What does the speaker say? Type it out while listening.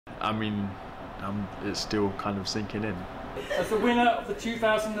I mean, it's still kind of sinking in. As the winner of the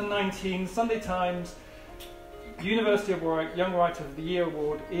 2019 Sunday Times University of Warwick Young Writer of the Year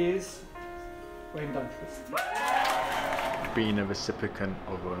Award is Raymond Antrobus. Being a recipient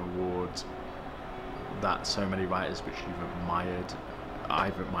of an award that so many writers which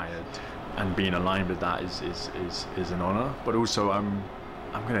I've admired, and being aligned with that is an honour. But also I'm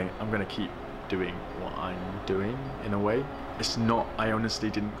gonna keep doing what I'm doing in a way. It's not. I honestly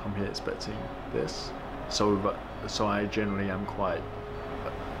didn't come here expecting this. So I generally am quite,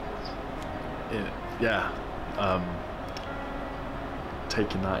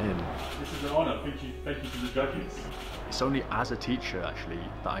 taking that in. This is an honour. Thank you to the judges. It's only as a teacher actually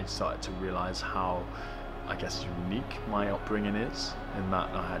that I started to realise how, I guess, unique my upbringing is, in that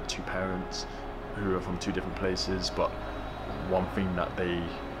I had two parents who are from two different places, but one thing that they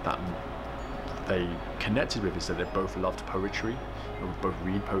connected with is that they both loved poetry. They would both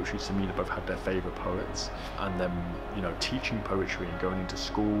read poetry to me. They both had their favourite poets, and then teaching poetry and going into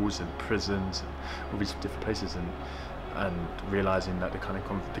schools and prisons and all these different places, and realising that the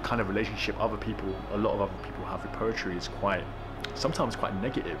kind of relationship a lot of other people have with poetry is sometimes quite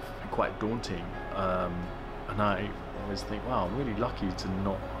negative and quite daunting. And I always think, wow, I'm really lucky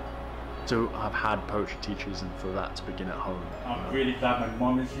to have had poetry teachers and for that to begin at home. I'm really glad my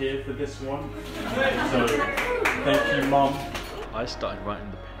mum is here for this one. So thank you, Mum. I started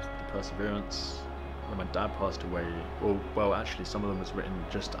writing the Perseverance when my dad passed away. Well, actually, some of them was written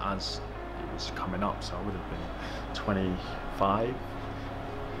just as it was coming up, so I would have been 25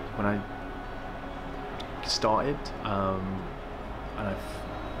 when I started,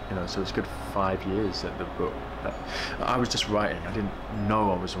 and so it's a good 5 years at the book. I was just writing. I didn't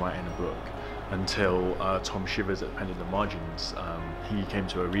know I was writing a book until Tom Shivers at Pen in the Margins. He came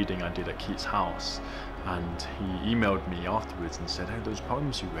to a reading I did at Keats' house, and he emailed me afterwards and said, "Hey, those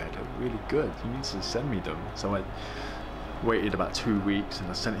poems you read are really good. You need to send me them." So I waited about 2 weeks and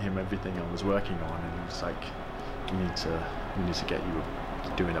I sent him everything I was working on, and he was like, "We need to get you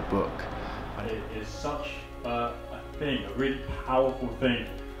doing a book." It is such a really powerful thing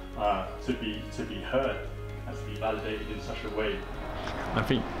to be heard and to be validated in such a way. I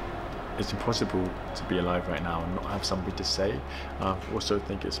think it's impossible to be alive right now and not have something to say. I also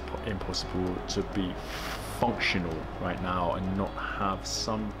think it's impossible to be functional right now and not have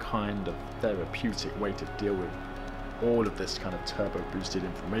some kind of therapeutic way to deal with all of this kind of turbo boosted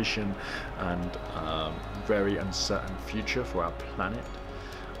information and very uncertain future for our planet.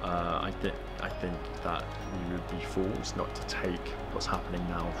 I think that we would be fools not to take what's happening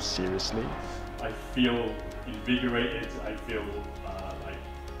now seriously. I feel invigorated. I feel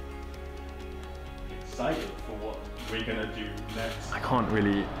excited for what we're gonna do next. I can't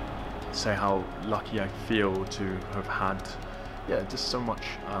really say how lucky I feel to have had, just so much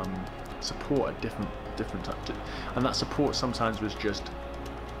support at different times. And that support sometimes was just,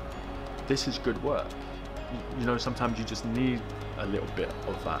 this is good work. Sometimes you just need a little bit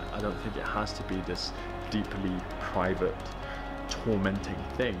of that. I don't think it has to be this deeply private, tormenting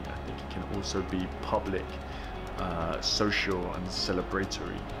thing. I think it can also be public, social and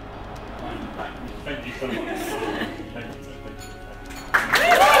celebratory. Thank you so much. Thank you.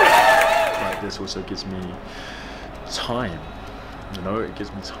 Like this also gives me time. It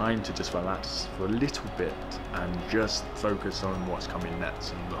gives me time to just relax for a little bit and just focus on what's coming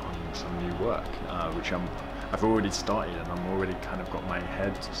next and on some new work, which I've already started, and I'm already kind of got my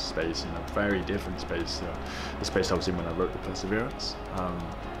head space in a very different space, the space I was in when I wrote the Perseverance.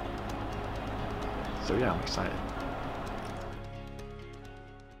 So yeah, I'm excited.